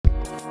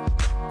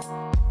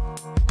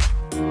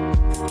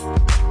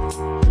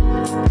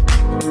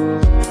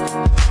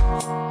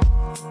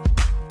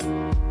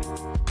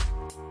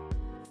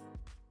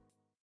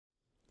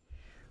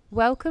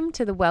Welcome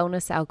to the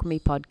Wellness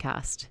Alchemy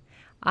podcast.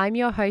 I'm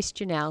your host,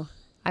 Janelle.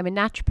 I'm a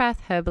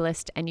naturopath,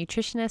 herbalist, and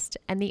nutritionist,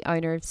 and the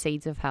owner of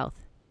Seeds of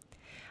Health.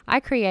 I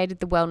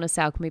created the Wellness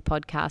Alchemy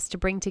podcast to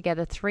bring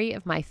together three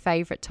of my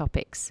favorite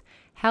topics: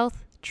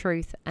 health,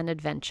 truth, and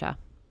adventure.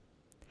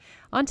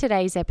 On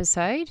today's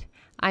episode,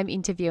 I'm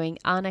interviewing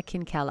Anna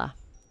Kinkella.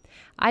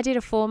 I did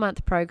a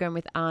 4-month program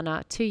with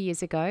Anna 2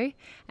 years ago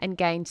and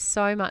gained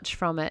so much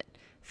from it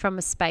from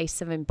a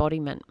space of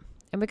embodiment.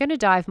 And we're going to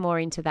dive more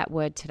into that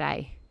word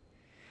today.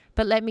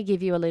 But let me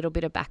give you a little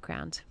bit of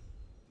background.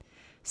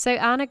 So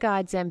Anna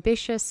guides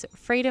ambitious,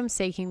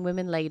 freedom-seeking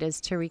women leaders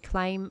to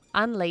reclaim,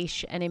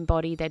 unleash, and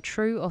embody their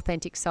true,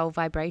 authentic soul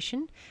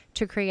vibration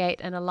to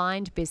create an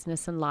aligned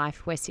business and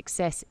life where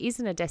success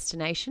isn't a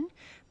destination,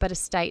 but a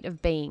state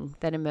of being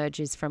that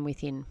emerges from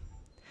within.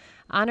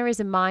 Anna is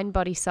a mind,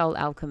 body, soul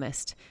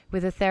alchemist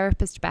with a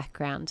therapist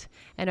background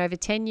and over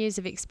 10 years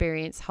of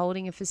experience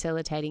holding and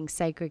facilitating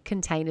sacred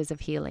containers of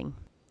healing.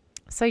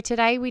 So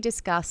today we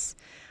discuss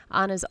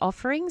Anna's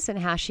offerings and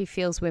how she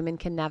feels women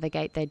can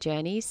navigate their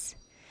journeys,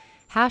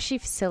 how she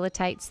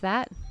facilitates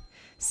that,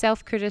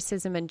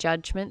 self-criticism and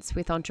judgments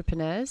with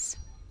entrepreneurs,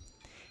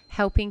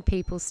 helping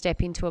people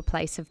step into a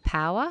place of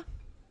power,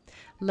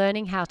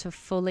 learning how to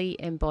fully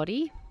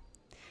embody,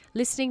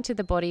 listening to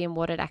the body and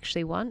what it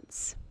actually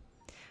wants,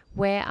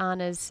 where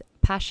Anna's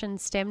passion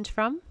stemmed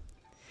from,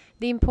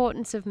 the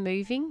importance of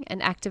moving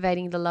and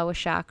activating the lower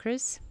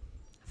chakras,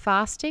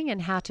 fasting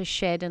and how to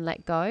shed and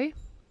let go,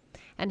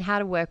 and how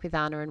to work with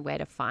Anna and where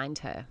to find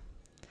her.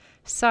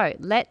 So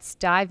let's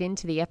dive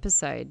into the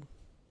episode.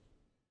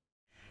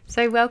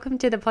 So welcome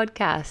to the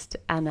podcast,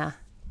 Anna.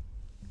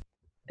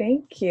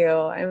 Thank you.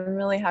 I'm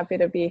really happy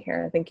to be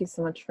here. Thank you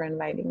so much for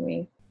inviting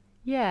me.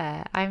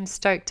 Yeah, I'm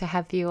stoked to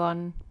have you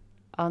on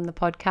the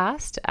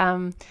podcast.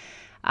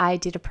 I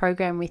did a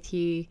program with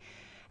you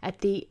at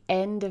the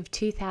end of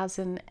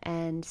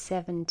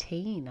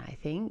 2017, I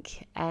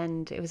think,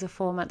 and it was a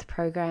 4-month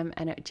program,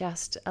 and it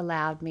just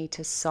allowed me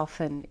to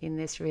soften in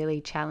this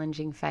really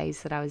challenging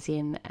phase that I was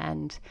in.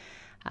 And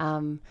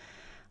I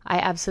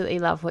absolutely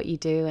love what you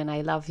do, and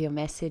I love your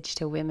message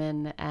to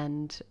women.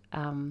 And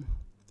I'm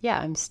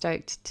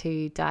stoked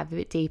to dive a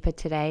bit deeper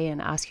today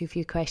and ask you a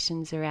few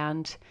questions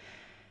around,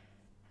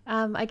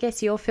 I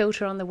guess, your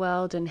filter on the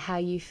world and how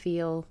you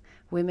feel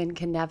women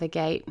can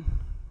navigate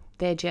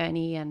their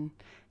journey and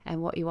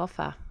what you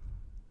offer.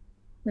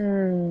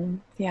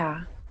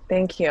 Yeah,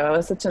 thank you. It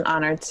was such an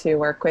honor to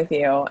work with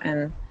you.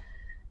 And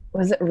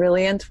was it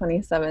really in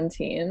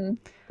 2017?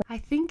 I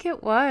think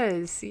it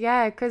was,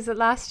 yeah, because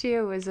last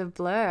year was a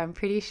blur. I'm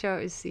pretty sure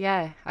it was,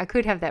 yeah. I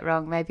could have that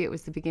wrong. Maybe it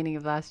was the beginning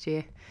of last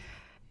year.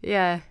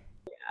 Yeah.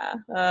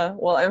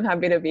 Well, I'm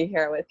happy to be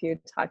here with you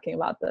talking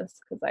about this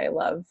because I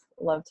love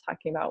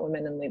talking about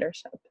women in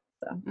leadership.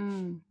 So.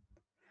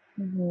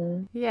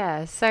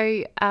 Yeah,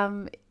 so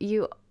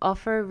you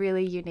offer a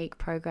really unique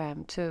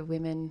program to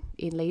women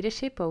in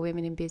leadership or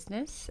women in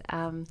business.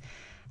 And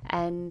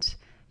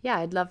yeah,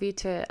 I'd love you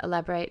to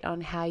elaborate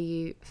on how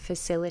you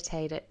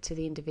facilitate it to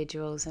the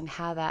individuals and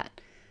how that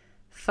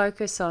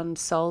focus on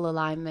soul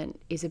alignment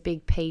is a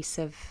big piece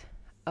of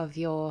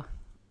your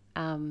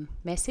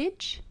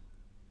message.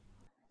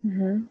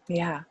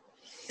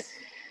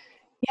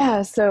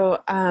 Yeah, so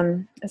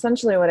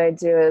essentially what I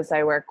do is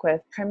I work with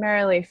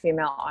primarily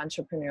female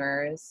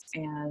entrepreneurs,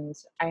 and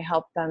I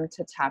help them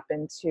to tap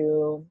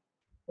into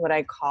what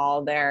I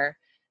call their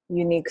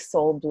unique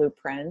soul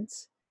blueprint,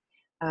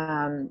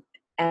 and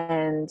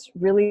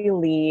really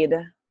lead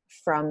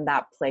from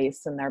that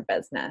place in their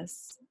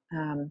business.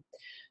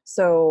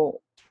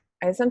 So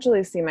I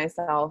essentially see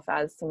myself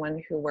as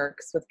someone who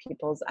works with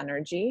people's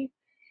energy,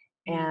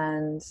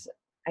 and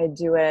I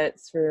do it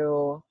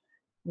through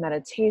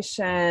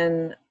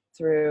meditation,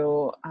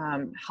 through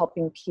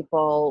helping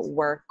people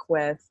work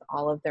with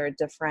all of their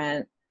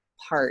different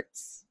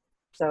parts.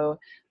 So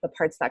the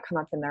parts that come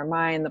up in their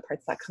mind, the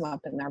parts that come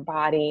up in their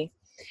body.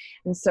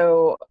 And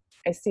so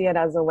I see it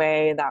as a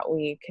way that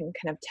we can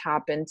kind of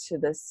tap into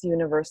this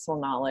universal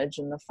knowledge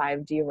in the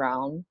 5D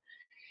realm,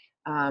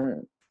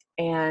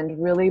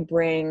 and really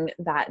bring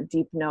that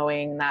deep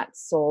knowing, that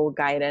soul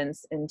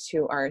guidance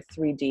into our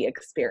 3D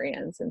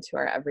experience, into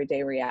our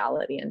everyday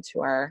reality,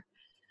 into our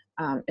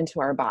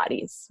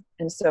bodies.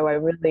 And so I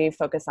really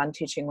focus on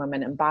teaching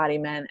women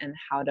embodiment and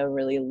how to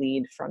really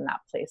lead from that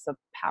place of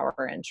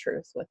power and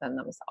truth within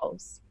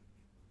themselves.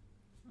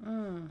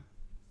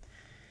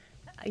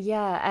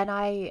 Yeah, and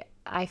I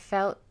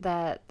felt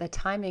that the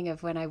timing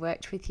of when I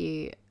worked with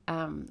you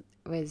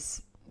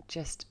was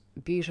just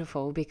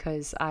beautiful,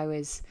 because I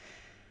was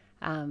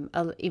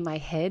in my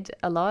head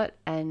a lot,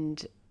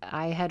 and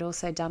I had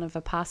also done a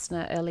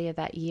Vipassana earlier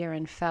that year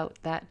and felt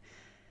that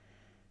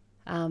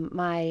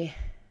my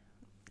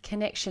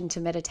connection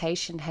to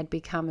meditation had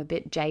become a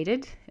bit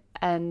jaded,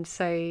 and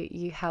so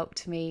you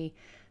helped me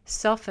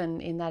soften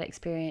in that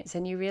experience,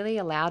 and you really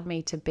allowed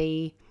me to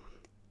be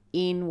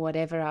in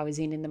whatever I was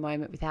in the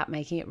moment without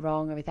making it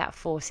wrong or without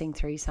forcing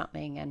through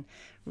something, and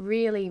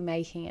really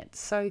making it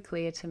so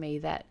clear to me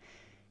that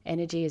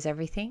energy is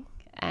everything,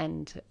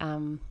 and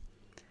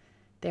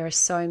there are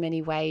so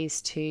many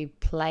ways to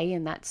play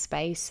in that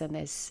space, and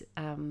there's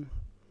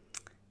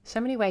so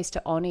many ways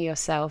to honor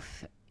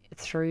yourself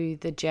through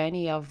the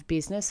journey of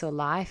business or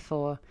life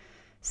or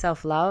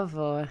self-love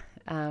or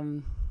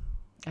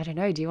I don't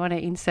know, do you want to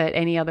insert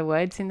any other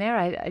words in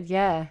there?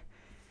 Yeah.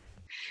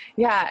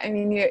 Yeah, I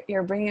mean,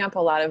 you're bringing up a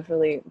lot of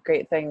really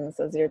great things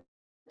as you're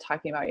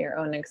talking about your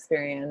own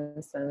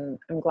experience, and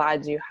I'm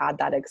glad you had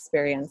that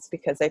experience,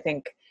 because I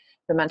think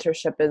the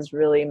mentorship is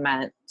really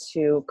meant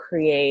to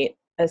create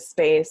a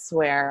space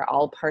where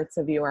all parts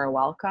of you are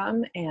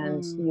welcome,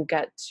 and you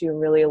get to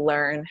really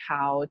learn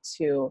how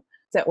to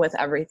sit with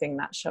everything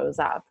that shows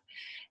up.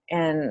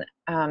 And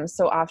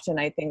so often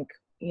I think,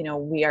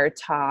 we are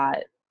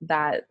taught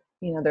that,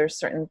 there's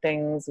certain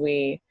things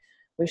we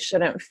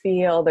shouldn't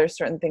feel, there's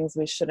certain things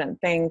we shouldn't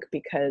think,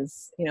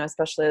 because,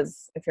 especially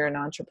if you're an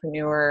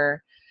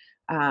entrepreneur,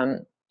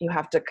 you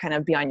have to kind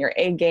of be on your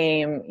A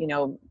game,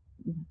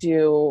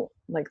 do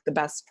like the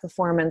best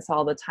performance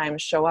all the time,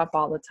 show up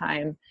all the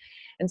time.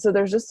 And so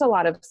there's just a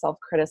lot of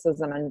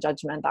self-criticism and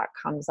judgment that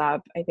comes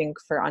up, I think,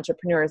 for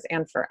entrepreneurs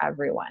and for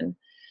everyone.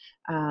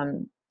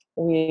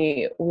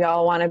 We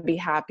all want to be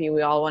happy,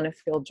 we all want to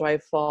feel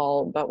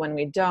joyful, but when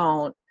we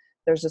don't,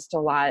 there's just a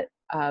lot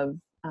of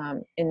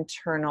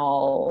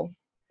internal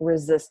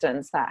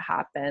resistance that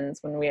happens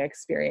when we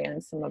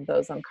experience some of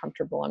those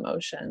uncomfortable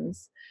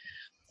emotions.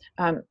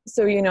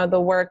 So,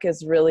 the work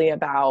is really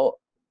about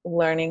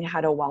learning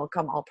how to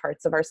welcome all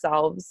parts of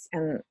ourselves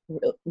and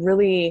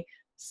really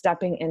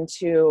stepping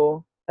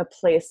into a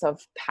place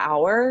of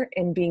power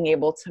in being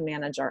able to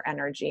manage our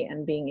energy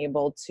and being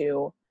able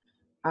to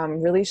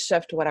really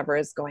shift whatever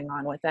is going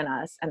on within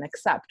us and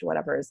accept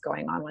whatever is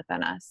going on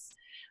within us.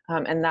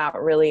 And that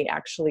really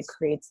actually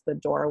creates the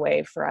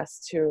doorway for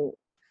us to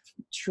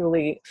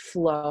truly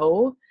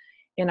flow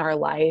in our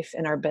life,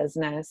 in our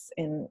business,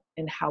 in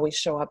how we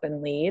show up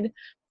and lead,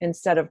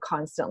 instead of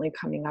constantly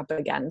coming up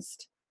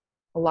against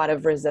a lot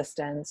of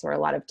resistance or a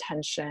lot of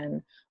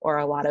tension or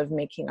a lot of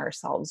making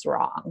ourselves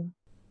wrong.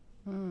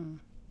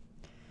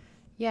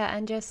 Yeah,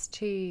 and just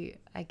to,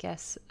 I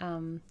guess,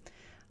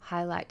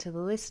 highlight to the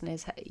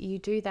listeners, you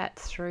do that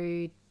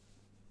throughout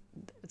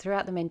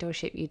the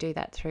mentorship, you do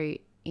that through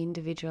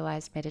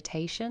individualized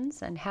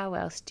meditations. And how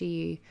else do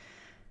you,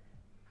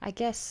 I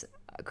guess,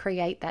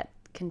 create that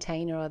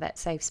container or that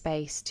safe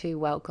space to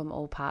welcome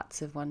all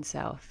parts of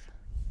oneself?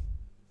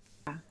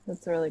 Yeah,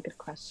 that's a really good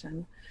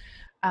question.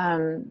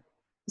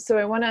 So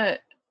I want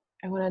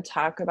to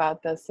talk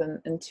about this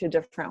in two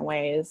different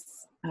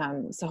ways.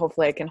 So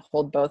hopefully I can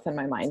hold both in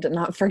my mind and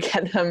not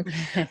forget them.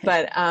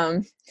 But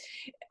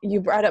you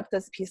brought up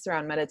this piece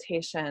around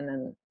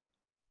meditation,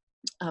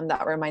 and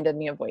that reminded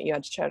me of what you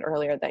had shared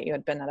earlier, that you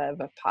had been at a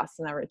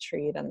Vipassana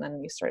retreat and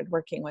then you started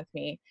working with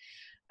me.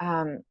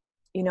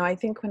 I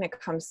think when it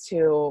comes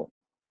to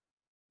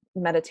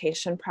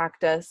meditation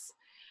practice,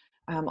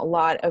 a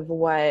lot of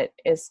what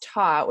is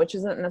taught, which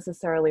isn't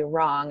necessarily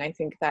wrong, I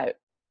think that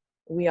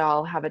we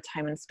all have a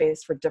time and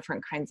space for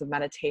different kinds of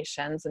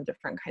meditations, and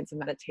different kinds of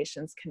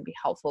meditations can be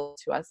helpful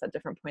to us at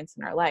different points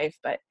in our life.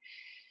 But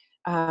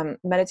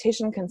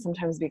meditation can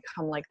sometimes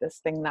become like this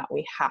thing that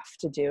we have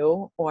to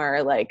do,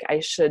 or like, I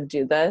should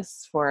do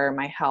this for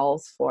my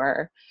health,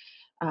 for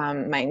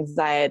my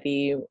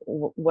anxiety,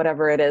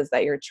 whatever it is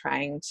that you're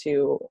trying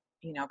to,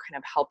 kind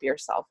of help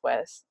yourself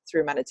with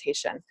through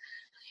meditation.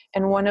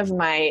 And one of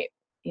my,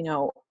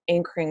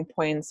 anchoring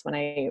points when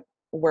I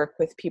work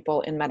with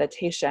people in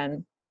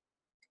meditation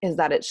is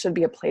that it should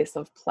be a place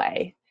of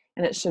play,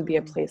 and it should be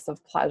a place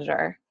of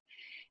pleasure,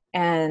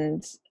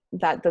 and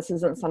that this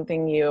isn't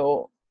something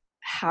you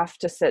have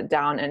to sit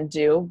down and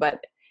do,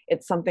 but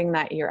it's something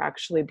that you're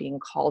actually being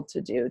called to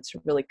do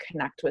to really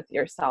connect with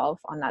yourself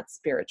on that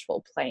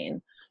spiritual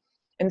plane.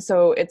 And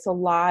so it's a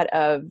lot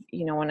of,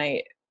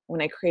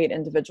 when I create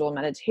individual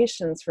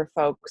meditations for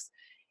folks,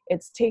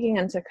 it's taking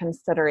into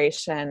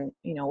consideration,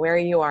 where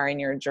you are in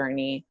your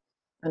journey,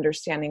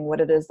 understanding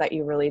what it is that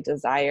you really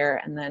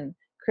desire, and then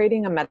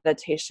creating a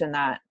meditation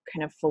that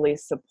kind of fully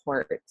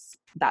supports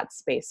that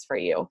space for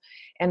you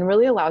and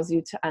really allows you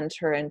to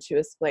enter into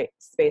a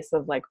space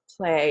of like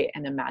play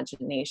and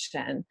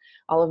imagination.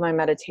 All of my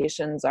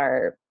meditations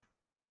are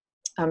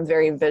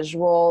very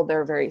visual,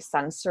 they're very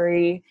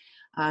sensory,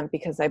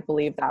 because I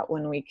believe that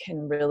when we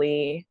can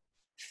really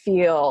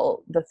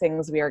feel the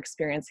things we are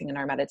experiencing in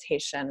our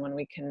meditation, when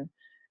we can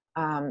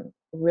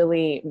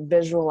really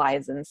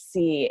visualize and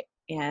see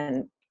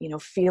and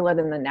feel it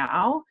in the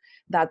now,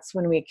 that's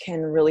when we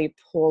can really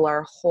pull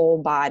our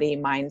whole body,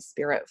 mind,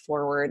 spirit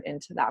forward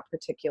into that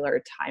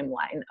particular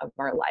timeline of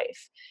our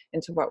life,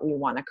 into what we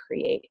want to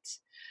create.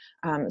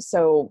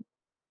 So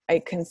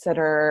I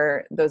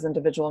consider those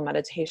individual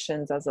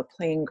meditations as a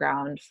playing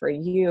ground for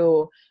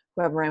you,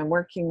 whoever I'm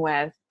working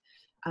with,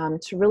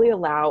 to really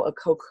allow a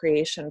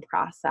co-creation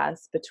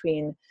process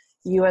between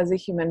you as a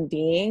human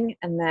being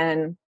and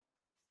then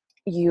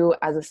you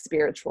as a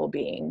spiritual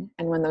being.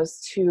 And when those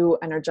two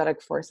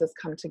energetic forces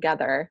come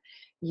together,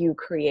 you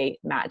create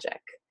magic.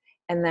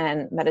 And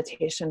then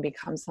meditation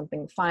becomes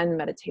something fun.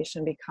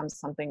 Meditation becomes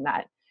something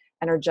that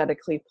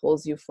energetically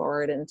pulls you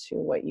forward into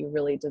what you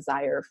really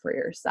desire for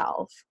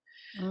yourself.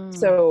 Mm.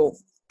 So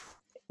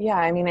yeah,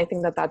 I mean, I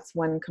think that that's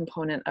one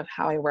component of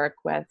how I work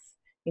with,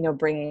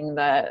 bringing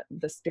the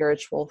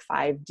spiritual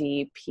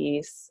 5D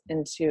piece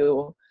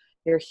into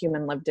your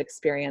human lived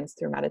experience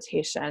through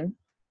meditation.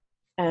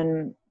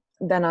 And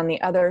then on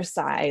the other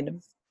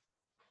side,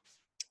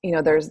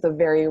 there's the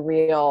very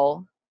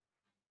real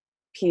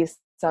piece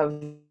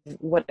of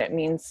what it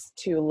means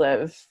to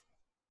live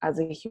as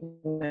a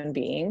human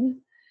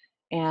being.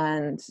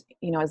 And,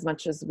 as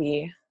much as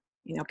we,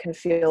 can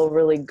feel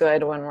really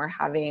good when we're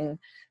having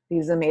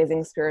these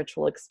amazing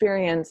spiritual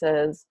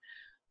experiences,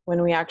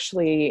 when we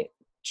actually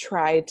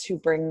try to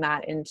bring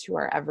that into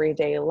our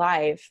everyday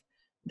life,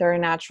 there are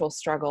natural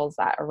struggles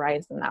that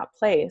arise in that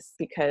place,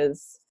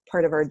 because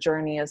part of our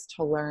journey is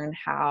to learn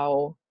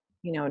how,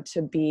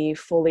 to be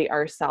fully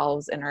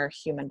ourselves in our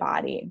human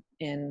body,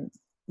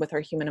 with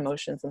our human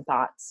emotions and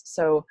thoughts.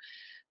 So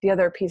the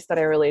other piece that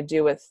I really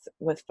do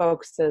with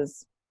folks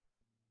is,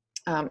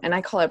 and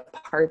I call it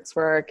parts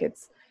work.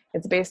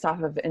 It's based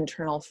off of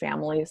internal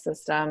family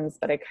systems,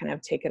 but I kind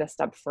of take it a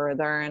step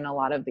further in a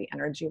lot of the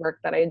energy work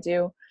that I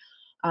do.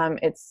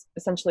 It's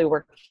essentially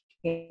working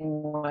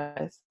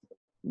with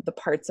the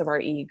parts of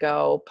our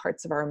ego,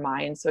 parts of our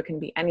mind. So it can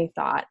be any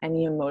thought,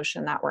 any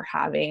emotion that we're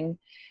having.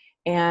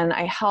 And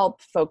I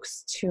help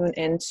folks tune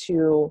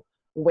into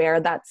where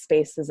that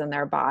space is in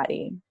their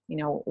body.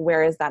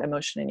 Where is that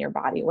emotion in your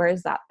body? Where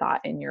is that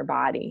thought in your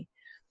body?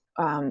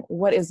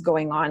 What is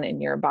going on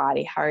in your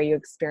body? How are you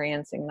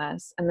experiencing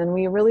this? And then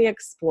we really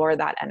explore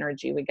that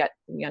energy.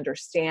 We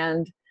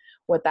understand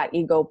what that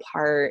ego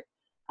part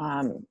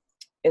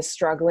is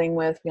struggling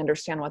with. We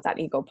understand what that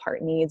ego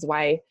part needs,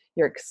 why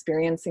you're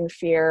experiencing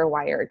fear,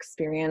 why you're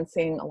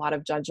experiencing a lot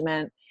of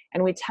judgment,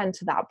 and we tend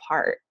to that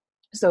part.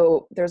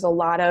 So there's a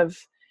lot of,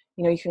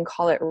 you can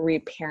call it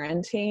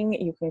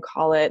reparenting, you can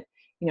call it,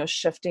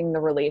 shifting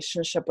the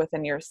relationship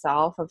within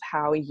yourself of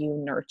how you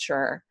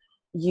nurture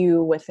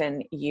you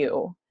within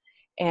you.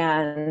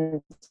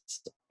 And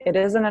it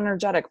is an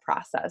energetic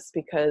process,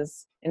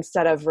 because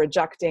instead of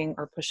rejecting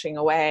or pushing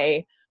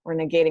away or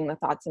negating the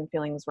thoughts and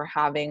feelings we're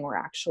having, we're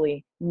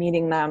actually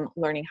meeting them,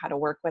 learning how to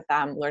work with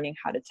them, learning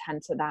how to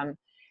tend to them.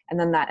 And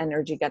then that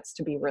energy gets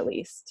to be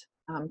released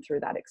through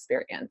that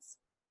experience.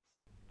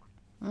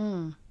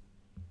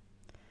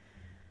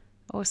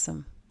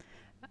 Awesome.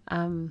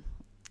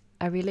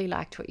 I really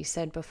liked what you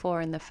said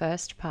before in the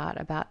first part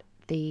about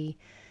the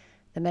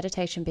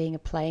meditation being a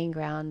playing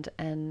ground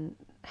and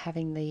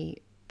having the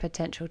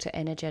potential to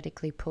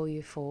energetically pull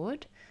you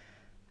forward.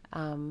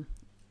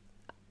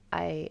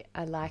 I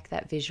like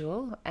that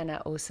visual, and I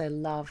also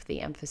love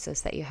the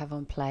emphasis that you have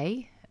on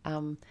play,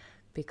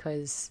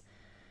 because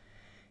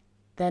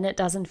then it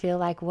doesn't feel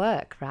like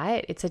work,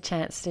 right? It's a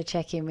chance to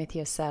check in with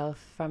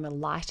yourself from a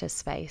lighter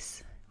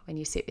space when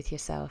you sit with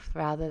yourself,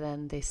 rather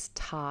than this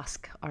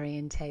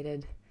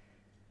task-orientated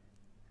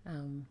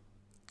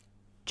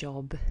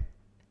job.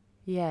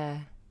 Yeah.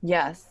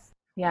 Yes.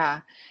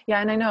 Yeah.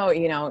 Yeah. And I know,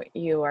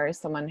 you are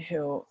someone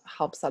who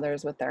helps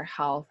others with their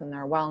health and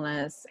their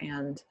wellness.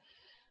 And,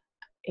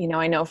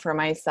 I know for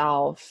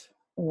myself,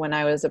 when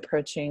I was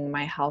approaching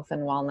my health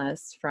and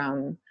wellness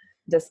from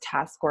this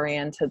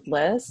task-oriented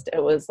list,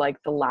 it was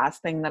like the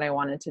last thing that I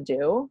wanted to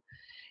do.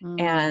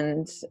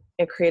 And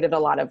it created a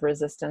lot of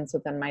resistance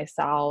within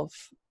myself,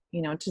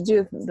 to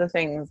do the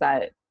things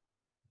that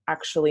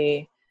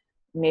actually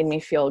made me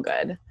feel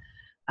good.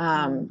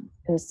 And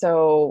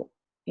so,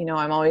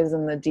 I'm always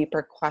in the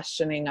deeper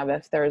questioning of,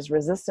 if there's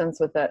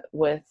resistance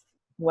with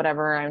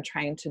whatever I'm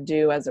trying to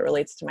do as it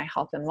relates to my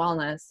health and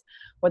wellness,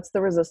 what's the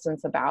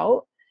resistance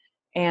about?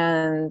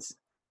 And,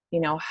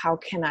 how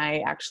can I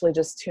actually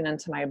just tune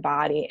into my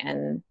body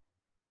and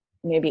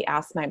maybe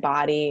ask my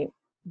body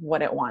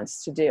what it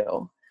wants to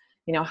do?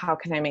 How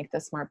can I make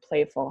this more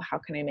playful? How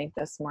can I make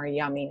this more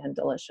yummy and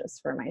delicious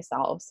for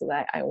myself, so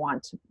that I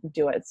want to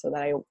do it, so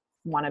that I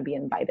want to be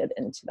invited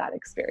into that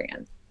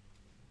experience?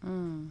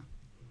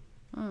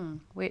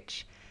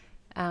 Which,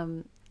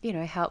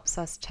 helps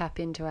us tap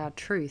into our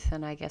truth.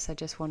 And I guess I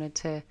just wanted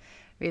to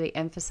really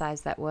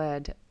emphasize that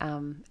word,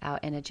 our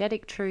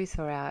energetic truth,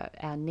 or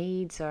our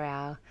needs, or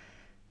our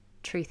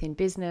truth in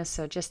business,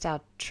 or just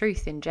our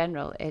truth in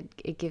general.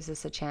 It gives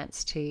us a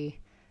chance to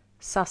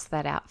suss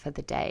that out for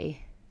the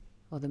day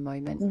or the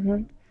moment.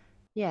 Mm-hmm.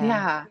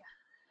 Yeah.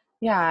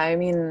 Yeah. I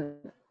mean,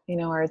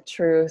 our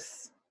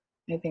truth,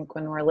 I think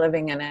when we're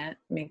living in it,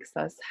 makes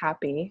us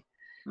happy.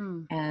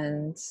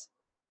 And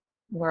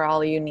we're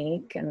all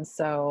unique. And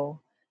so,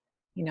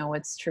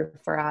 what's true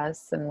for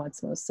us and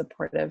what's most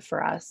supportive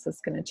for us is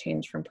going to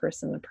change from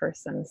person to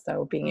person.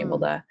 So being able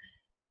to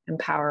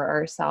empower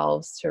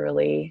ourselves to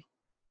really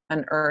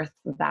unearth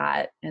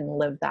that and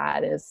live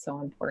that is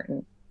so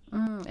important.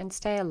 And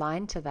stay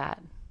aligned to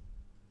that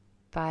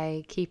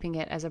by keeping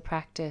it as a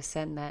practice,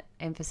 and that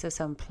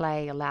emphasis on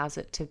play allows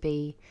it to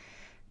be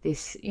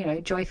this,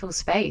 joyful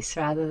space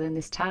rather than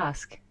this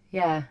task.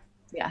 Yeah.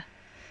 Yeah.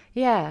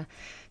 Yeah.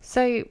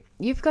 So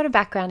you've got a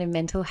background in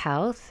mental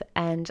health,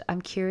 and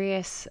I'm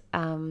curious,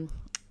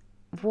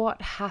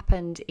 what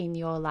happened in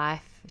your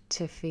life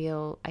to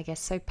feel, I guess,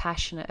 so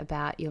passionate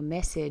about your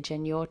message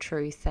and your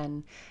truth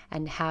and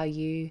how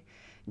you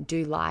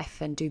do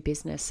life and do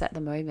business at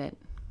the moment?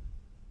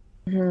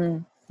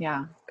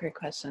 Yeah, great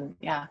question.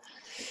 Yeah.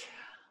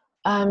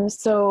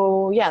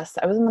 So yes,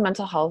 I was in the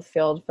mental health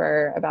field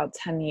for about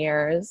 10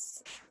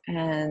 years,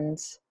 and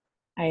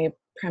I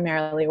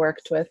primarily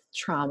worked with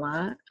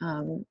trauma,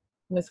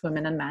 with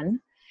women and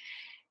men.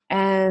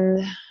 And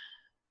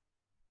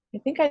I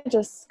think I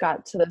just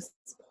got to this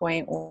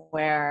point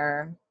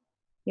where,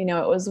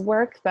 it was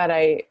work that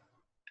I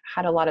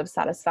had a lot of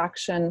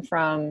satisfaction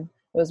from.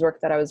 It was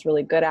work that I was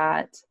really good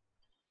at.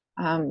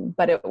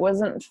 But it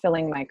wasn't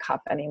filling my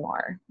cup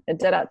anymore. It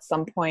did at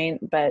some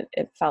point, but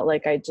it felt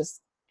like I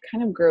just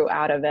kind of grew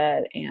out of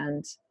it.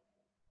 And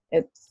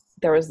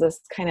there was this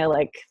kind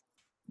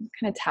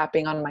of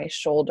tapping on my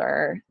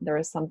shoulder. There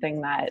was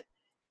something that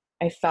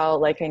I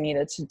felt like I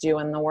needed to do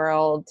in the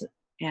world,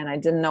 and I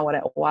didn't know what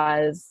it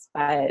was,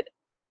 but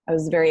I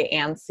was very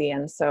antsy.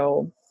 And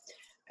so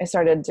I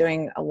started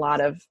doing a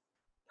lot of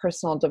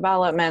personal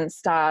development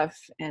stuff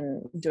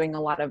and doing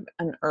a lot of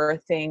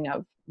unearthing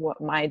of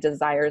what my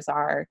desires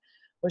are,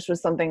 which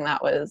was something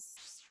that was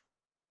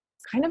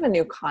kind of a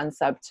new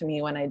concept to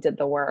me when I did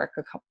the work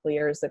a couple of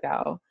years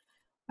ago.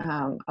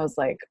 I was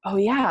like, oh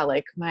yeah,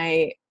 like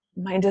my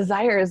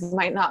desires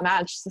might not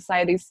match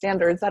society's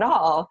standards at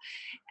all.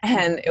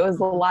 And it was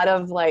a lot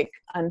of like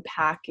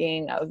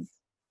unpacking of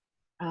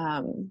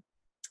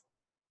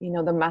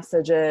the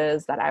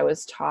messages that I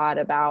was taught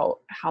about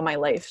how my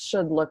life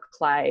should look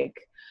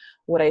like,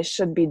 what I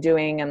should be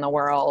doing in the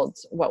world,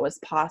 what was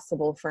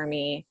possible for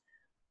me.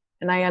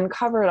 And I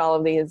uncovered all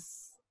of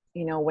these,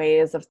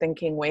 ways of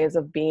thinking, ways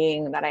of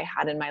being that I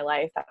had in my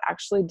life that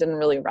actually didn't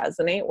really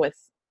resonate with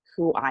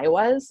who I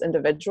was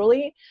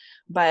individually,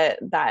 but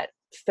that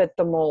fit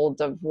the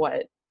mold of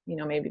what,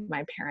 maybe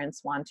my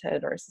parents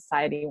wanted or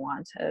society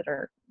wanted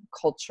or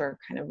culture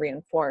kind of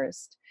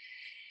reinforced.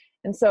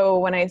 And so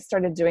when I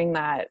started doing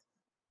that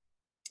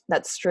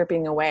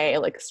stripping away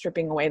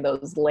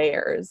those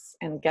layers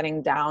and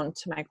getting down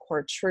to my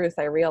core truth,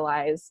 I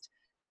realized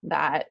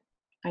that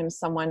I'm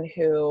someone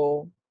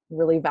who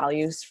really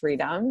values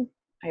freedom.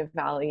 I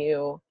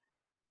value,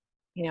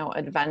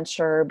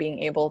 adventure,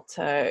 being able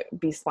to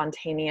be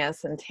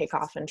spontaneous and take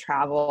off and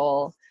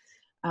travel.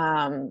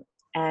 And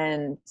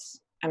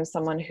I'm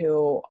someone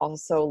who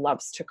also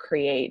loves to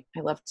create. I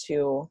love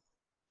to,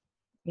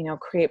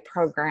 create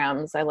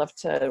programs. I love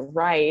to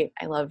write.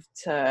 I love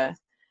to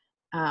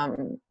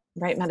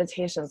write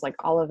meditations, like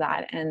all of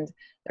that. And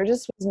there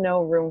just was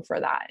no room for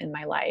that in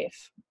my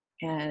life.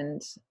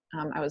 And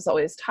I was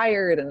always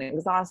tired and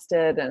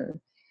exhausted.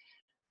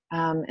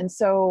 And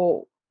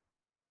so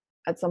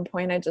at some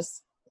point I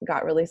just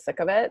got really sick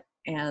of it,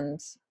 and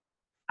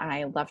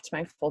I left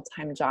my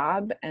full-time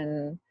job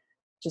and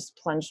just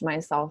plunged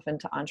myself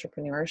into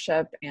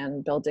entrepreneurship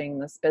and building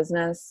this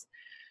business.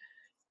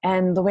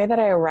 And the way that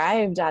I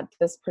arrived at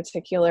this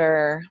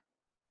particular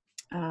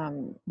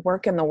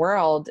work in the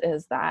world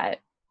is that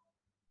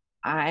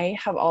I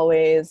have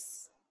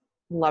always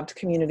loved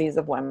communities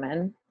of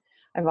women.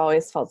 I've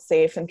always felt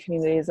safe in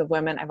communities of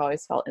women. I've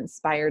always felt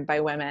inspired by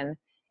women.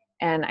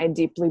 And I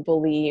deeply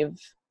believe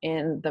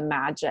in the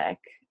magic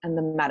and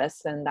the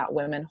medicine that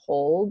women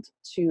hold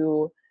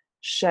to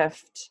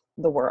shift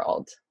the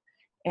world.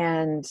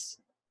 And,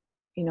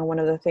 one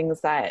of the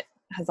things that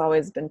has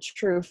always been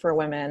true for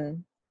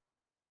women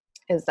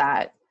is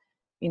that,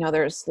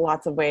 there's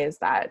lots of ways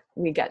that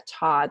we get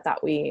taught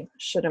that we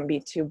shouldn't be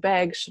too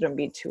big, shouldn't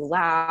be too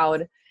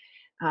loud,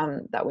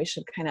 that we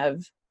should kind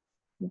of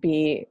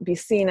be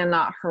seen and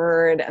not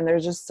heard. And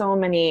there's just so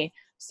many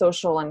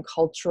social and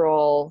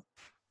cultural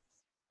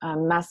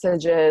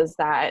messages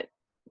that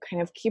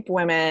kind of keep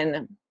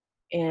women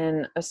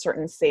in a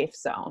certain safe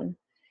zone.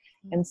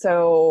 And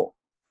so,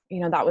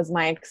 that was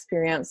my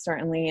experience,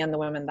 certainly, and the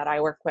women that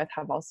I work with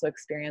have also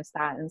experienced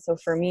that. And so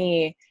for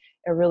me,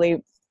 it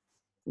really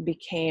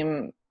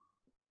became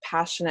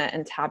passionate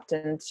and tapped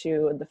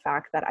into the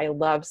fact that I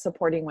love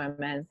supporting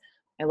women.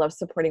 I love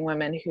supporting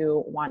women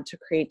who want to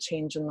create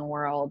change in the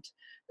world,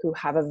 who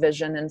have a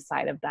vision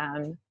inside of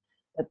them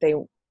that they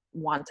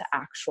want to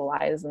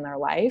actualize in their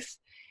life.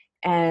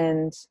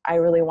 And I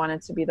really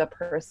wanted to be the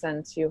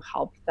person to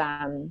help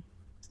them,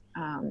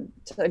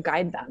 to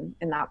guide them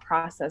in that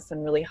process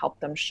and really help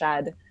them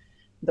shed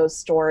those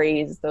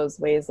stories, those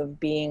ways of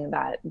being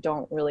that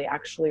don't really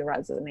actually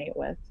resonate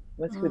with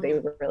who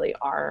they really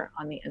are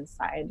on the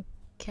inside.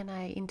 Can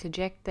I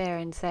interject there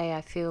and say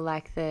I feel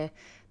like the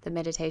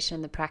meditation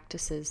and the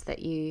practices that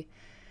you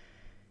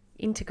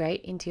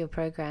integrate into your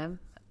program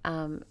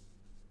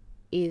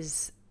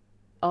is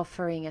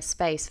offering a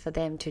space for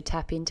them to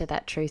tap into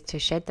that truth, to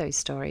shed those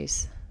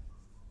stories.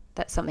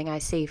 That's something I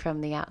see from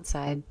the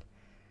outside.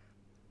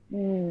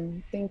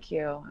 Thank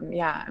you.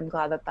 Yeah, I'm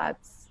glad that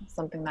that's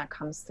something that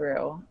comes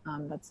through.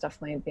 That's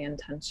definitely the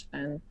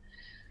intention.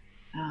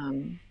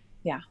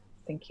 Yeah,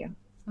 thank you.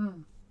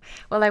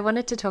 Well, I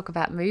wanted to talk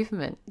about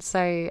movement.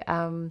 So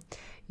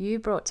you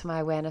brought to my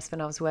awareness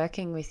when I was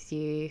working with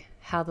you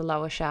how the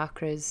lower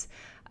chakras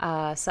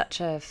are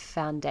such a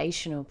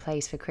foundational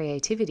place for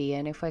creativity.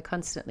 And if we're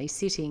constantly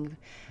sitting,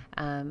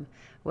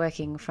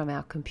 working from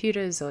our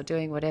computers or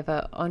doing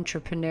whatever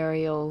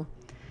entrepreneurial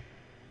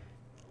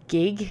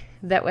gig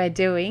that we're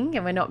doing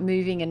and we're not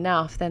moving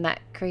enough, then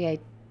that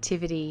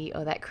creativity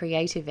or that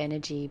creative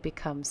energy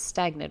becomes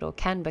stagnant or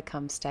can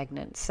become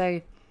stagnant. So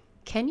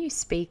can you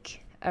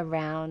speak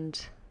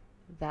around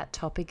that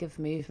topic of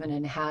movement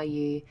and how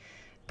you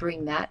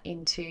bring that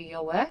into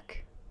your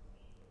work?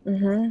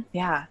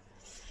 Yeah.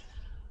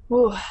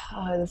 Ooh,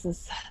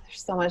 there's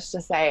so much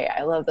to say.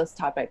 I love this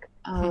topic.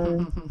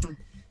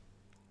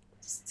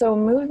 So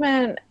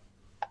movement,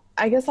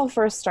 I guess I'll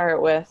first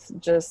start with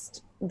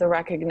just the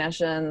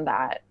recognition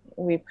that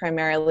we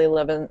primarily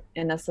live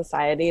in a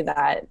society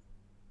that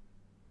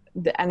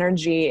the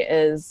energy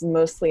is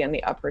mostly in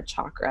the upper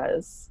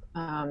chakras.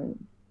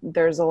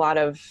 There's a lot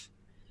of,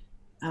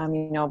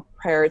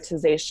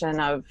 prioritization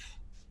of,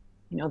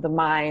 the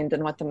mind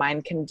and what the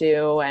mind can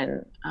do.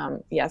 And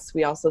yes,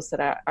 we also sit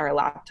at our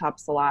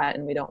laptops a lot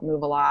and we don't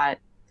move a lot.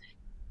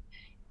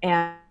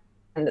 And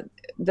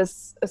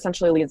this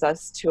essentially leads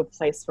us to a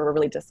place where we're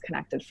really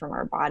disconnected from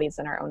our bodies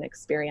and our own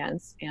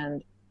experience.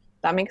 And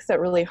that makes it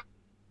really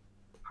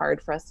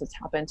hard for us to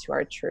tap into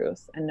our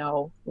truth and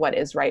know what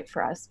is right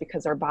for us,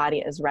 because our body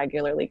is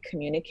regularly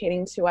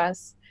communicating to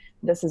us,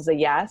 this is a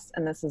yes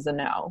and this is a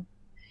no.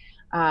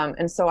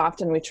 And so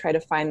often we try to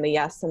find the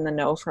yes and the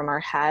no from our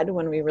head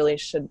when we really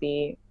should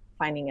be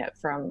finding it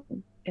from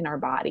in our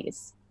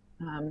bodies.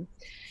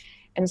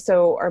 And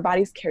so our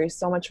bodies carry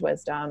so much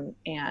wisdom,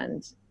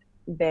 and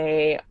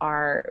they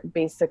are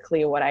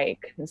basically what I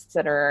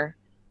consider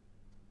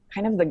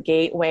kind of the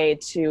gateway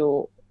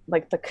to,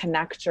 like, the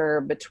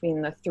connector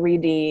between the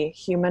 3D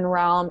human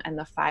realm and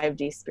the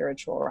 5D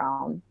spiritual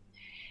realm.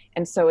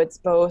 And so it's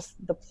both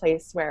the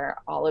place where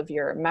all of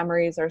your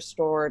memories are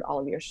stored, all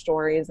of your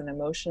stories and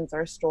emotions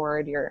are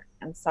stored, your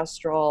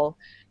ancestral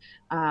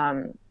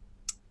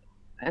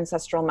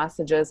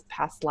messages,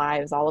 past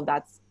lives, all of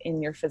that's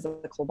in your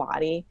physical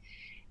body.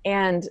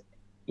 And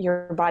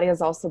your body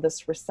is also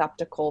this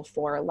receptacle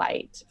for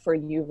light, for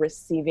you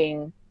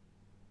receiving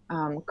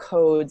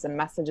codes and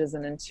messages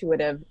and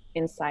intuitive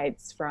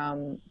insights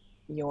from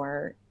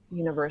your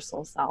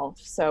universal self.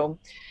 So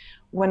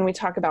when we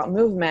talk about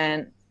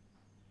movement,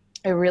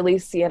 I really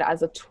see it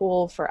as a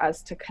tool for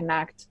us to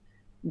connect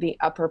the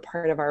upper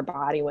part of our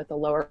body with the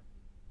lower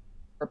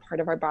part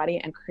of our body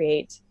and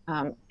create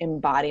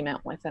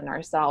embodiment within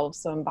ourselves.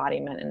 So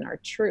embodiment in our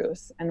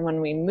truth. And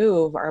when we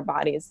move our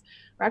bodies,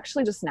 we're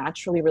actually just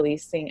naturally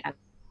releasing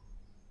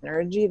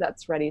energy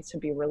that's ready to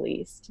be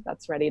released,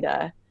 that's ready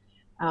to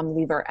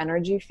leave our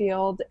energy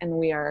field. And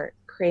we are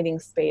creating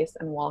space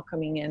and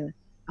welcoming in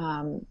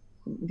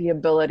the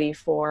ability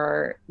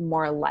for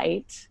more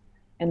light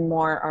and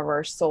more of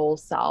our soul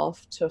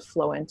self to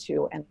flow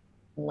into and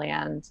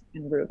land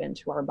and root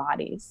into our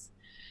bodies.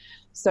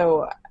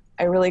 So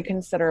I really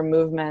consider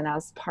movement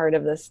as part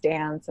of this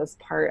dance, as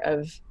part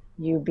of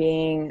you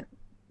being,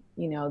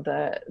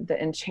 the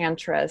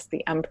enchantress,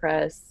 the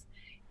empress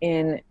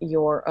in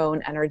your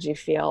own energy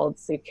field,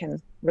 so you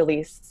can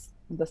release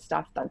the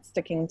stuff that's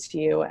sticking to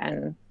you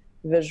and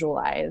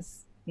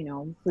visualize,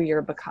 who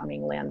you're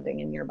becoming landing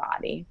in your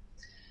body.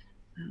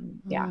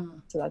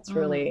 So that's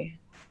really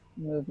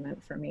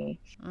movement for me.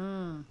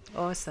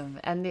 Awesome.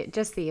 And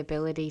just the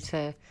ability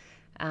to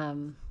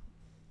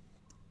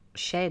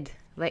shed,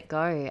 let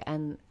go,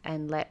 and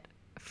let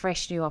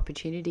fresh new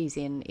opportunities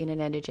in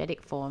an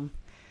energetic form.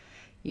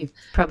 You've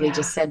probably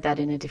just said that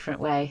in a different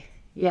way.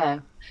 Yeah,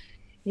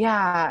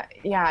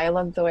 I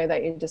love the way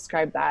that you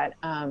described that.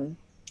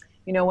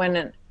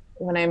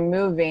 When I'm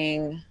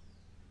moving,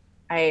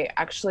 I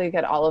actually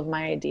get all of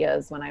my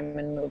ideas when I'm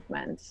in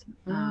movement.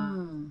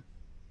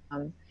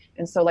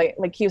 And so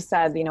like you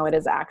said, it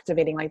is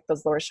activating like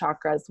those lower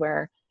chakras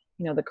where,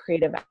 the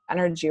creative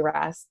energy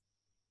rests,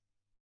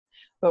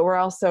 but we're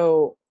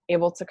also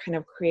able to kind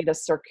of create a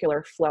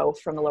circular flow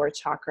from the lower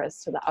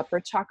chakras to the upper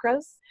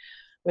chakras,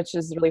 which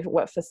is really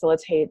what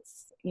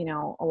facilitates,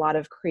 a lot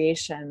of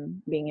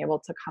creation being able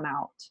to come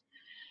out.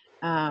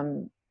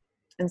 And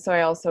so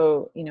I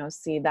also,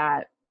 see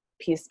that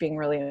piece being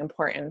really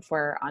important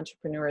for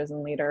entrepreneurs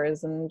and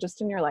leaders, and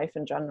just in your life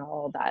in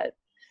general, that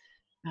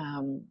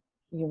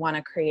you want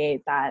to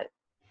create that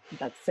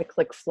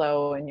cyclic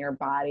flow in your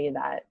body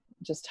that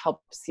just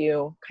helps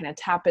you kind of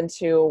tap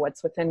into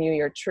what's within you,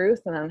 your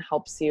truth, and then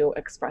helps you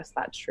express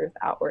that truth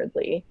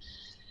outwardly.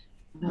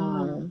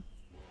 And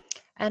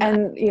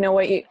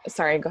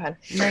sorry, go ahead.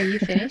 No, you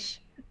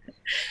finish.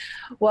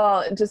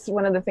 Well, just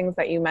one of the things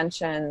that you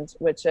mentioned,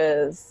 which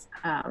is,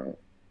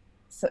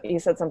 so you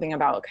said something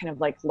about kind of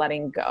like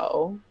letting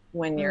go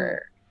when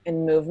you're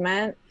in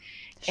movement.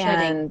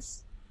 Shedding. And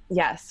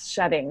yes,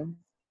 shedding.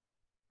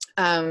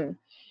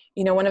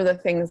 One of the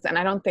things, and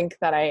I don't think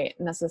that I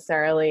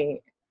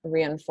necessarily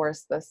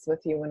reinforced this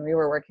with you when we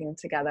were working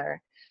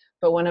together,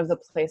 but one of the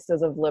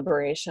places of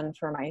liberation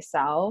for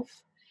myself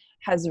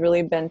has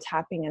really been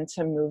tapping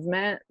into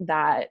movement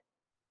that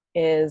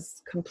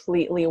is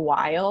completely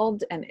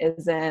wild and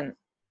isn't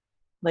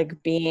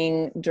like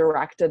being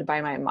directed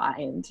by my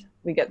mind.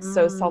 We get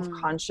so Mm.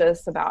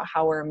 self-conscious about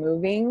how we're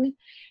moving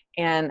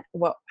and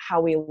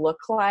how we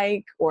look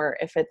like, or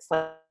if it's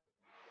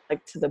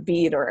like to the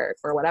beat or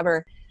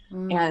whatever.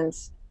 Mm. And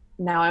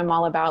now I'm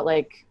all about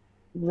like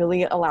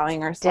really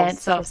allowing Dance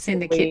ourselves to offs in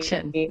the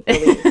kitchen. fully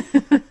release.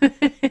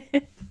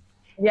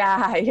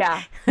 Yeah,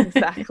 yeah,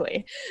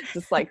 exactly.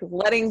 Just like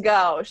letting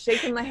go,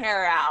 shaking the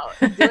hair out,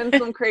 doing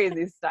some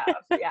crazy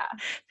stuff. Yeah.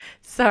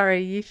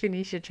 Sorry, you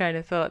finish your train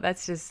of thought.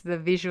 That's just the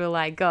visual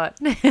I got.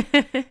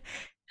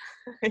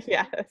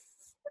 Yes.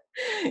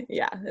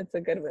 Yeah, it's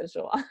a good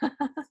visual.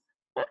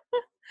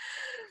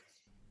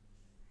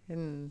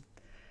 Mm.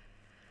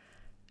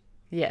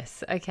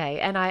 Yes, okay.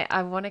 And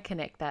I want to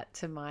connect that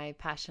to my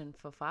passion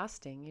for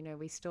fasting. You know,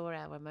 we store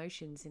our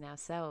emotions in our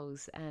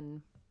cells,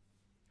 and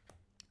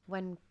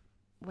when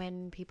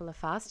people are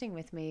fasting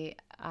with me,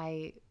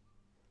 I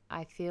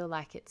feel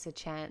like it's a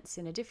chance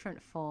in a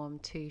different form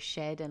to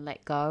shed and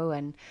let go.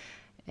 And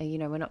you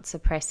know, we're not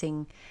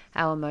suppressing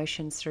our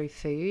emotions through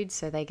food,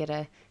 so they get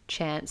a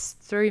chance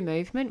through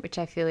movement, which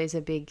I feel is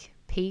a big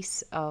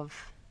piece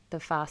of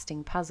the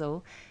fasting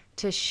puzzle,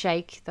 to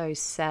shake those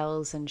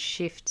cells and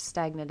shift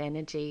stagnant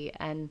energy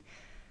and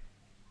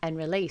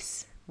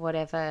release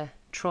whatever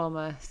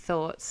trauma,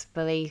 thoughts,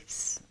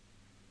 beliefs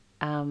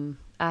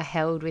are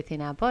held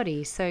within our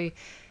body. So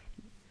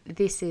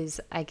this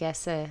is, I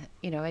guess, a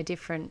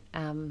different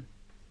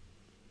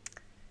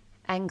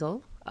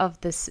angle of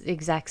this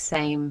exact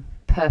same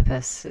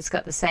purpose. It's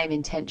got the same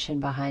intention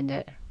behind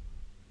it.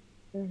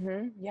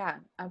 Yeah,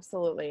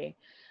 absolutely.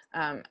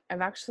 I've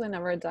actually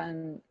never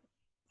done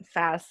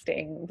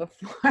fasting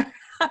before.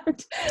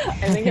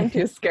 I think I'm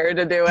too scared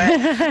to do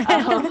it.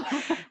 Um,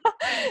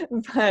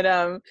 but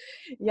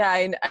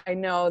yeah, I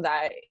know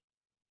that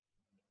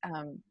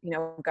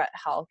gut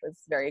health is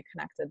very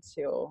connected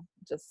to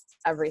just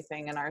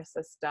everything in our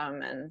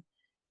system, and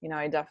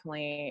I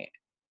definitely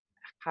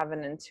have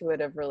an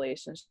intuitive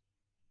relationship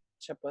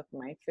with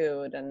my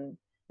food, and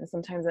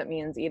sometimes it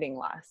means eating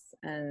less.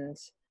 And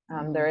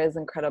there Mm. is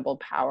incredible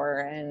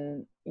power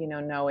in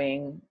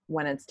knowing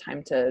when it's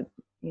time to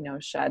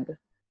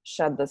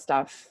shed the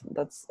stuff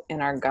that's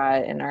in our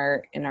gut, in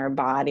our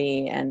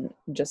body, and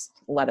just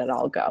let it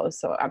all go.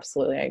 So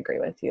absolutely, I agree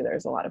with you.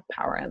 There's a lot of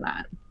power in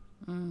that.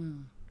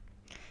 Mm.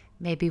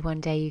 Maybe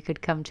one day you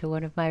could come to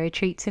one of my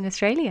retreats in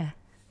Australia.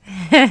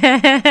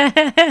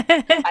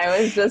 I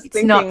was just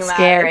It's not thinking that.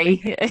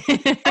 scary.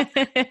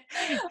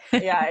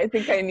 Yeah, I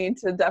think I need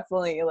to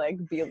definitely like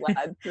be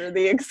led through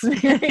the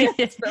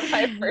experience for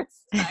my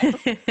first time.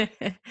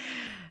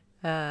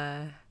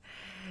 uh,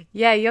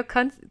 yeah, you're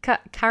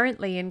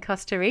currently in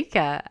Costa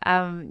Rica.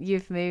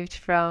 You've moved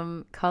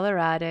from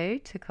Colorado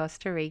to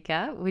Costa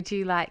Rica. Would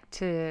you like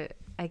to,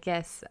 I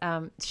guess,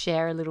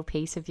 share a little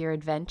piece of your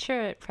adventure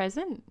at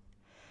present?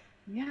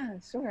 Yeah,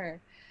 sure.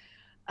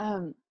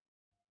 Um,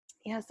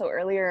 yeah, so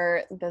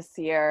earlier this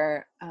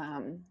year,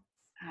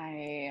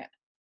 I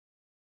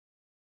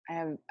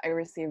I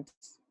received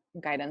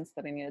guidance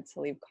that I needed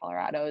to leave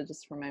Colorado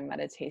just for my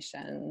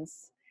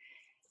meditations,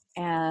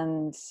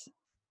 and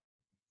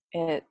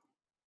it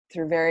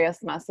through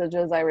various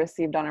messages I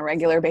received on a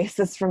regular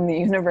basis from the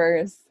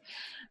universe,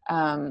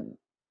 um,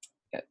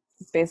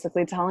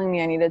 basically telling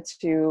me I needed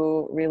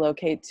to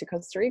relocate to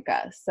Costa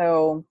Rica.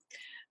 So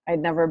I'd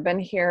never been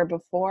here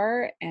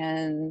before,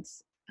 and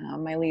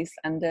my lease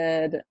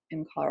ended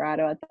in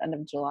Colorado at the end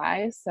of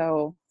July.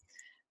 So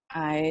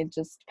I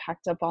just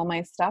packed up all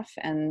my stuff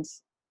and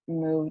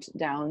moved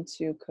down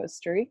to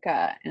Costa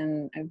Rica,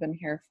 and I've been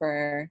here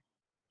for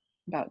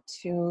about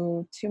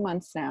two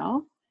months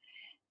now.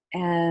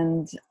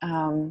 And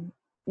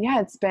yeah,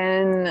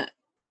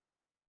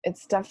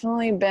 it's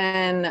definitely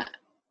been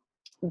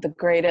the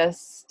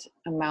greatest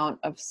amount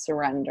of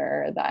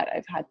surrender that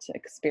I've had to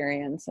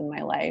experience in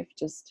my life.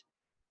 Just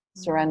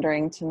Mm.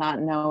 surrendering to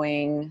not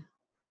knowing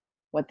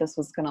what this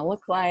was going to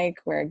look like,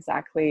 where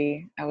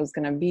exactly I was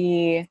going to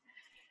be,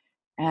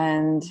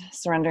 and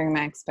surrendering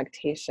my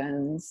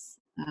expectations.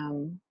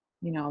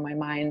 My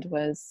mind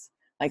was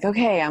like,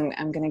 okay,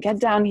 I'm going to get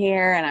down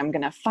here and I'm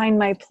going to find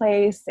my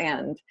place,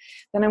 and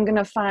then I'm going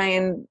to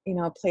find,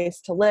 a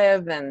place to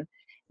live, and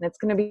it's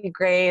going to be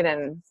great.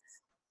 And,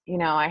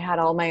 I had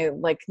all my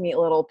like neat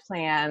little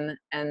plan,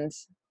 and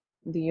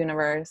the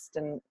universe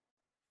didn't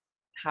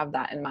have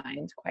that in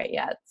mind quite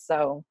yet.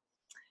 So,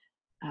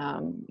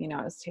 I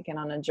was taken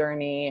on a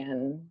journey,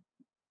 and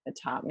it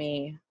taught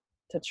me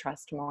to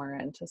trust more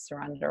and to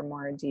surrender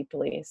more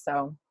deeply.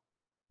 So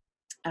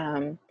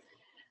um,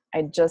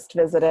 I just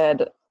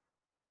visited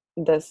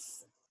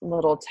this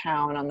little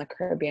town on the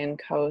Caribbean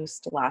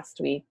coast last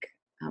week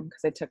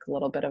because I took a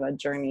little bit of a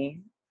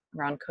journey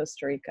around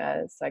Costa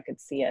Rica so I could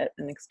see it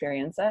and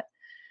experience it.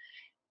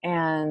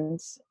 And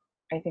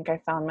I think I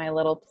found my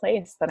little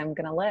place that I'm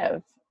going to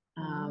live.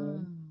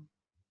 Um, Mm.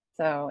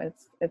 so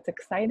it's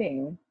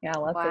exciting. Yeah,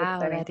 lots of Wow,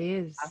 exciting that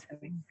things is.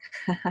 happening.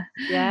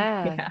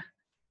 Yeah, Yeah.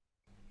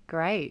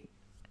 great.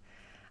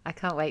 I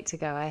can't wait to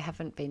go. I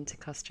haven't been to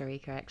Costa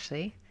Rica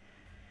actually.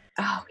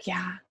 Oh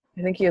yeah.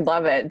 I think you'd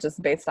love it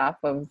just based off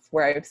of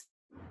where I've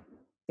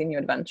seen you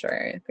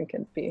adventure. I think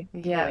it'd be a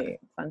Yeah. really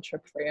fun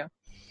trip for you.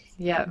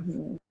 Yeah.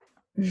 Mhm.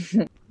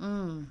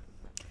 Mm.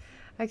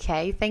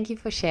 Okay. Thank you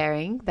for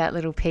sharing that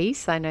little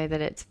piece. I know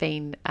that it's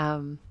been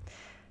an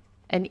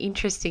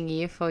interesting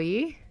year for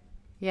you.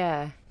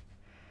 Yeah.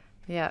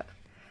 Yeah.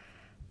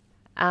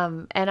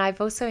 And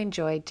I've also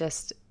enjoyed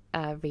just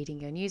reading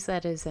your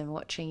newsletters and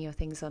watching your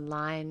things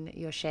online,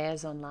 your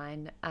shares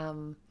online,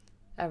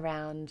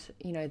 around,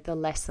 the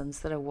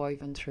lessons that are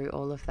woven through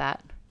all of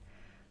that.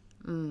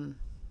 Mm.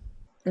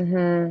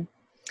 Mhm.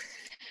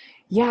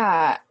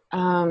 Yeah.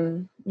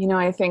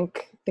 I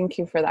think, thank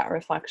you for that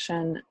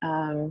reflection.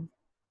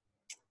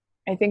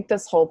 I think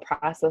this whole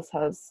process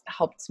has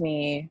helped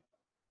me,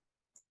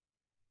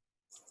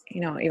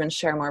 even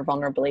share more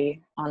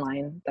vulnerably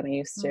online than I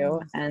used to.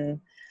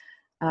 Mm.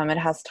 And it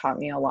has taught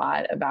me a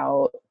lot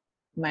about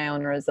my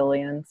own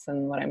resilience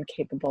and what I'm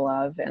capable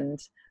of, and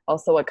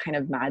also what kind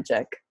of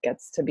magic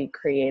gets to be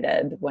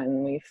created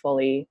when we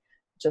fully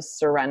just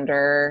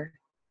surrender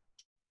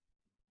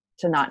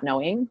to not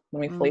knowing,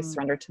 when we fully Mm.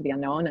 surrender to the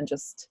unknown and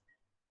just,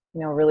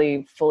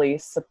 really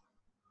fully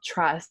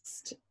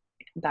trust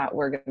that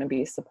we're going to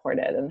be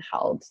supported and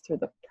held through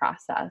the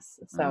process.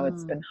 So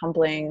it's Mm. been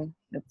humbling.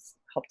 It's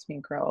helped me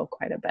grow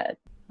quite a bit.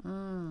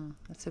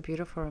 That's a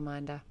beautiful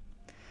reminder.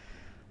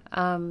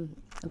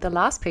 The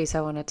last piece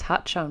I want to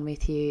touch on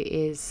with you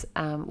is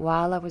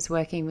while I was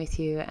working with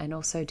you and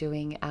also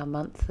doing our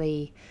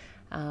monthly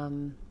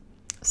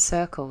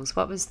circles,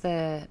 what was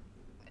the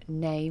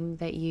name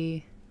that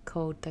you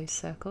called those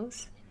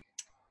circles?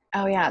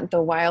 Oh yeah,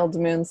 the wild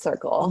moon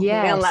circle. Man,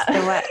 Yes, that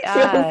the way.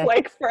 feels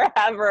like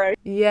forever.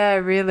 Yeah,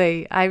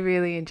 really. I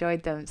really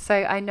enjoyed them. So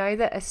I know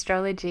that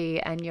astrology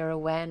and your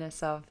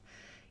awareness of,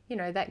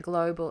 that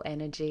global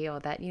energy, or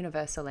that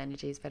universal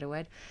energy is a better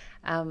word,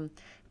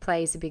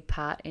 plays a big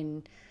part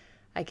in,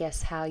 I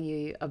guess, how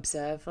you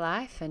observe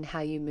life and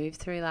how you move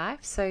through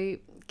life. So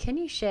can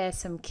you share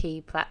some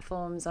key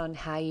platforms on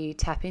how you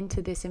tap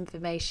into this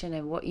information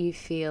and what you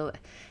feel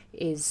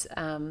is,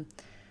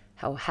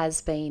 or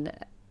has been,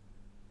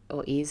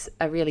 or is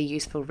a really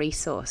useful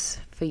resource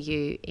for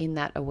you in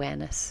that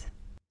awareness?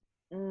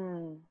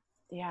 Mm,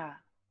 yeah,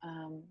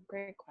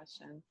 great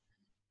question.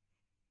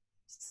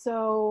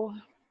 So,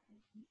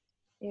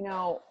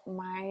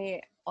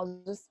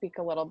 I'll just speak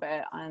a little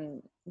bit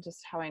on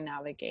just how I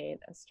navigate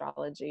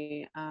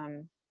astrology.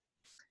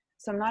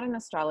 So I'm not an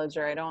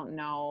astrologer. I don't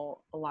know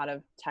a lot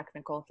of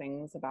technical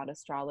things about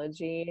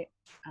astrology.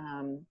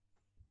 Um,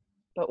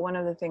 but one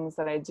of the things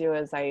that I do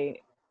is I,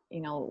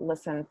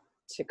 listen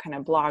to kind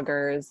of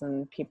bloggers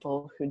and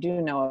people who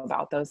do know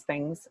about those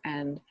things,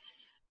 and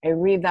I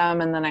read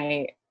them, and then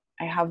I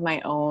have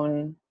my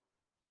own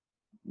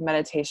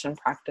meditation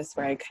practice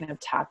where I kind of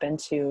tap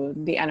into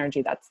the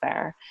energy that's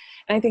there.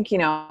 And I think,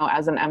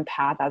 as an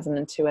empath, as an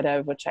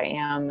intuitive, which I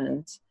am,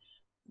 and,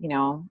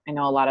 I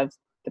know a lot of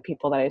the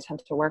people that I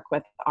tend to work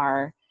with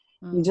are,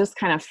 you Mm. just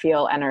kind of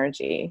feel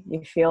energy.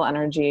 You feel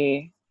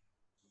energy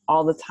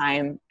all the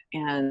time.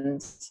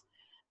 And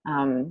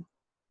um,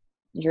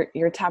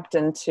 you're tapped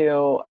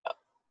into,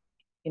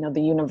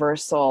 the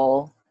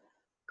universal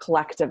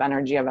collective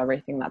energy of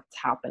everything that's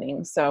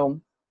happening. So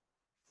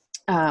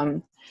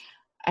um,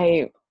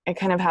 I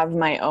kind of have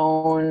my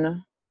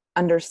own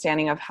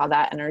understanding of how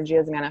that energy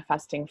is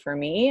manifesting for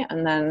me.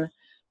 And then,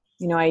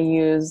 I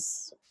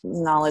use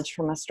knowledge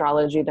from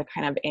astrology to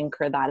kind of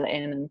anchor that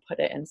in and put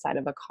it inside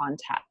of a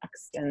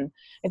context. And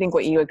I think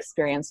what you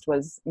experienced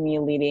was me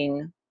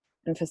leading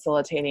and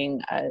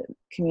facilitating a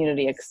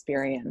community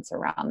experience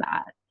around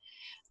that.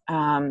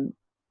 Um,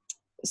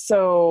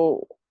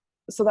 so,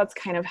 so that's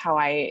kind of how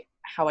I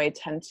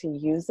tend to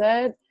use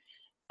it.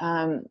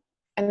 Um,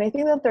 and I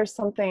think that there's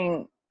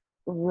something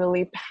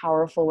really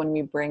powerful when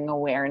we bring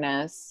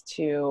awareness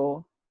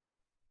to,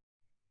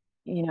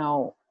 you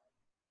know,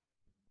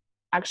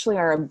 actually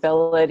our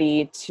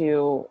ability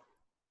to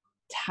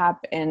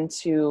tap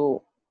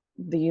into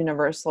the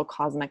universal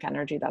cosmic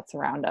energy that's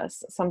around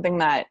us. Something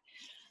that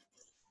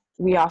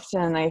we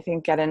often, I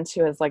think, get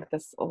into is like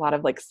this, a lot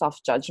of like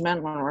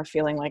self-judgment when we're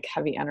feeling like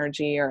heavy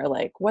energy, or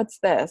like, what's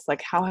this?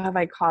 Like, how have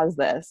I caused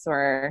this?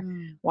 Or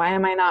Mm. why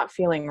am I not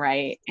feeling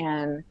right?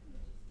 And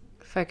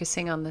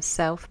Focusing on the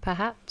self,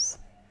 perhaps?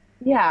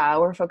 yeah,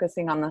 we're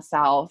focusing on the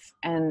self.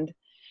 And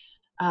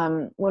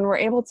when we're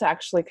able to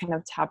actually kind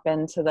of tap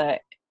into the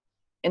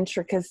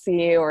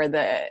intricacy, or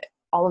the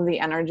all of the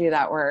energy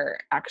that we're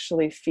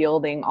actually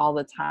fielding all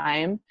the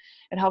time,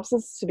 it helps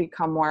us to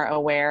become more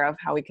aware of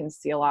how we can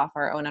seal off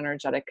our own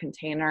energetic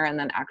container, and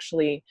then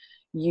actually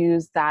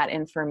use that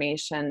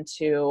information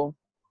to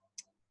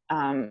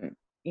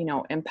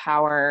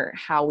empower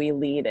how we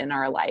lead in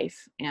our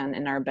life and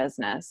in our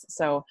business.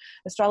 So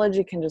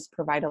astrology can just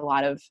provide a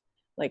lot of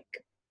like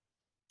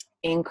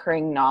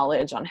anchoring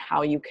knowledge on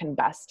how you can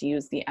best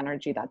use the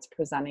energy that's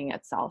presenting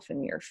itself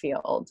in your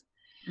field.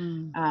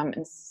 Mm.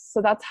 And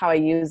so that's how I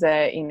use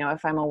it.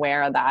 If I'm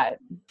aware that,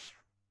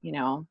 you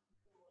know,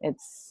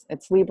 it's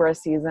Libra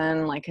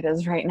season, like it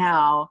is right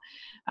now,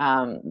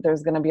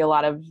 there's going to be a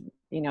lot of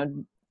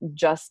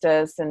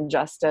justice and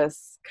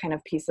justice kind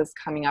of pieces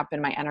coming up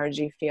in my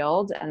energy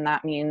field. And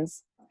that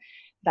means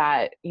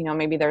that,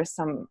 maybe there's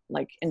some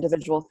like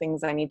individual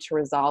things I need to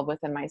resolve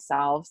within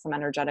myself, some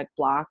energetic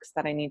blocks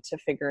that I need to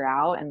figure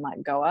out and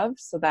let go of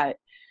so that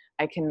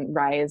I can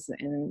rise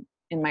in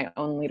my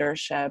own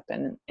leadership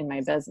and in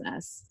my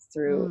business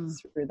through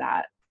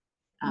that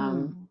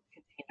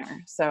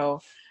container.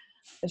 So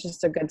it's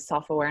just a good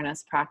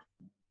self-awareness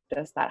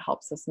practice that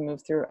helps us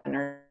move through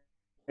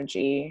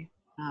energy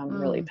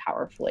really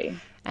powerfully.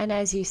 And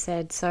as you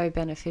said, so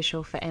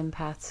beneficial for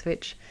empaths,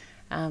 which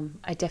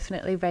I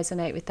definitely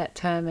resonate with that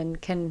term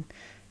and can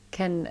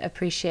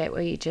appreciate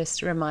what you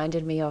just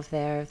reminded me of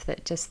there, of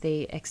that just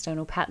the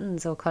external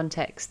patterns or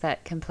context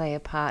that can play a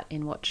part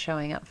in what's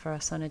showing up for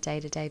us on a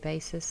day-to-day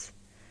basis.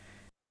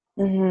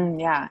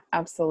 Yeah,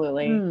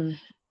 absolutely.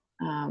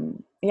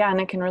 And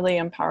it can really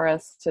empower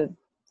us to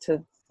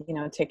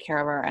take care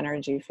of our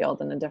energy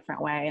field in a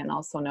different way, and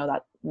also know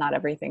that not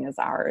everything is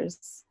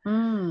ours.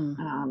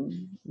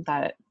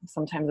 That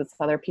sometimes it's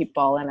other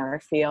people in our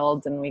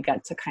field, and we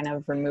get to kind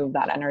of remove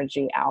that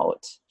energy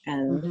out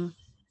and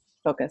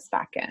focus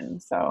back in.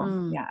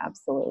 So yeah,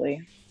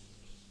 absolutely.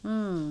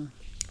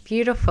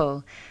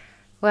 Beautiful.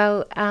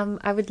 Well,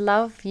 I would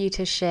love you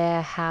to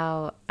share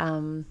how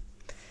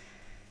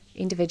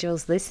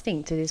individuals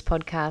listening to this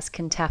podcast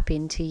can tap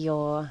into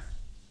your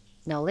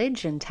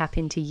knowledge and tap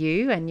into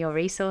you and your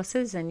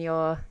resources and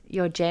your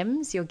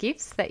gems, your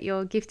gifts that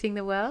you're gifting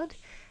the world.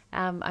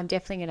 I'm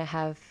definitely going to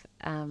have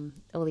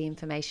all the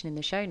information in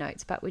the show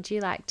notes, but would you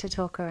like to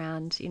talk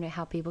around,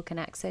 how people can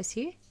access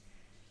you?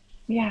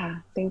 Yeah,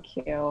 thank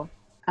you.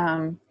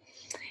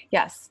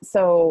 Yes.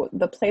 So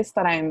the place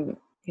that I'm,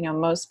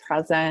 most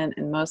present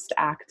and most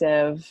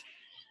active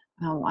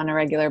on a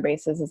regular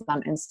basis is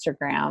on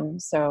Instagram.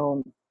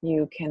 So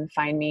you can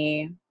find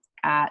me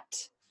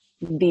at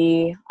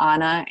the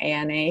Ana,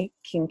 A-N-A,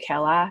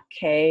 Kinkela,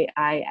 Kinkela.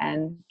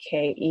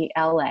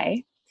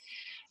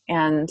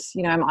 And,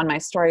 I'm on my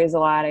stories a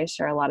lot. I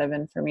share a lot of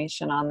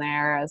information on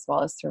there as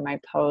well as through my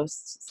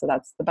posts. So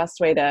that's the best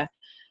way to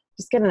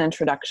just get an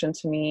introduction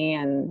to me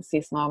and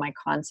see some of my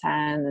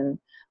content. And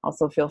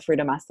also feel free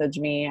to message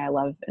me. I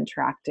love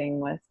interacting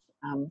with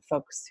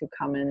folks who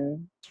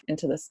come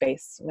into the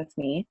space with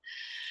me.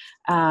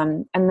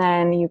 And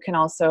then you can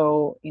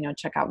also,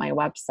 check out my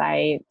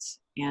website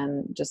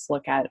and just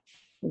look at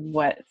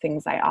what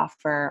things I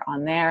offer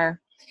on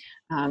there.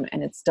 And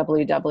it's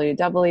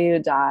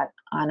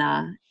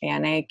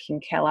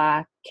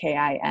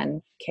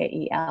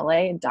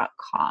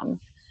www.anakinkela.com.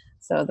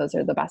 So those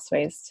are the best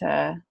ways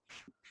to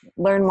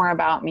learn more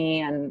about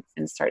me and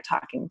start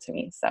talking to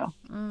me. So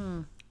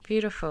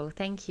beautiful.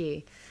 Thank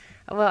you.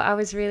 Well, I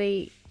was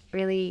really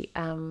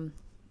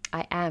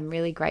I am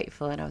really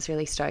grateful, and I was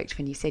really stoked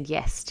when you said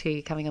yes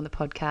to coming on the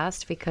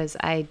podcast, because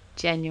I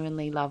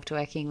genuinely loved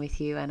working with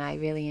you, and I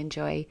really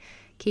enjoy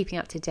keeping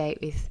up to date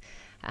with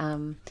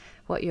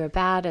what you're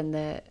about, and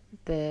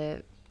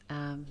the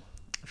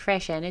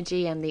fresh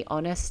energy and the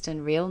honest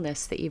and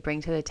realness that you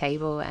bring to the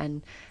table,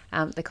 and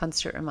the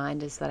constant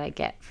reminders that I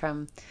get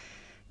from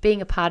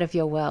being a part of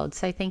your world.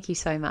 So thank you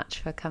so much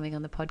for coming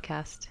on the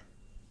podcast.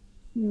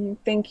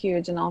 Thank you,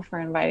 Janelle, for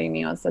inviting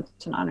me. It was such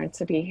an honor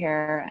to be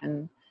here,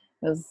 and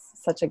it was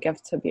such a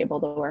gift to be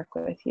able to work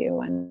with you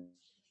and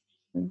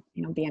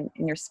be in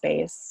your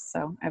space.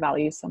 So I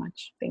value you so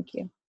much. Thank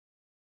you.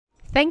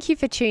 Thank you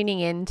for tuning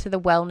in to the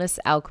Wellness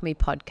Alchemy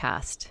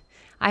podcast.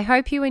 I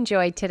hope you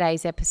enjoyed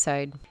today's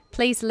episode.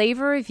 Please leave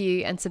a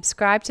review and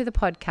subscribe to the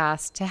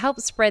podcast to help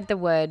spread the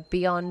word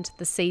beyond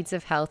the Seeds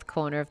of Health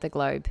corner of the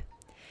globe.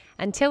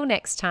 Until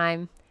next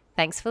time,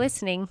 thanks for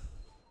listening.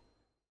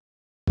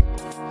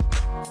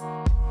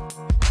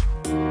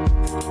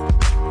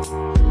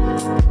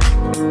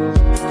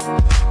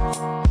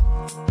 Thank you.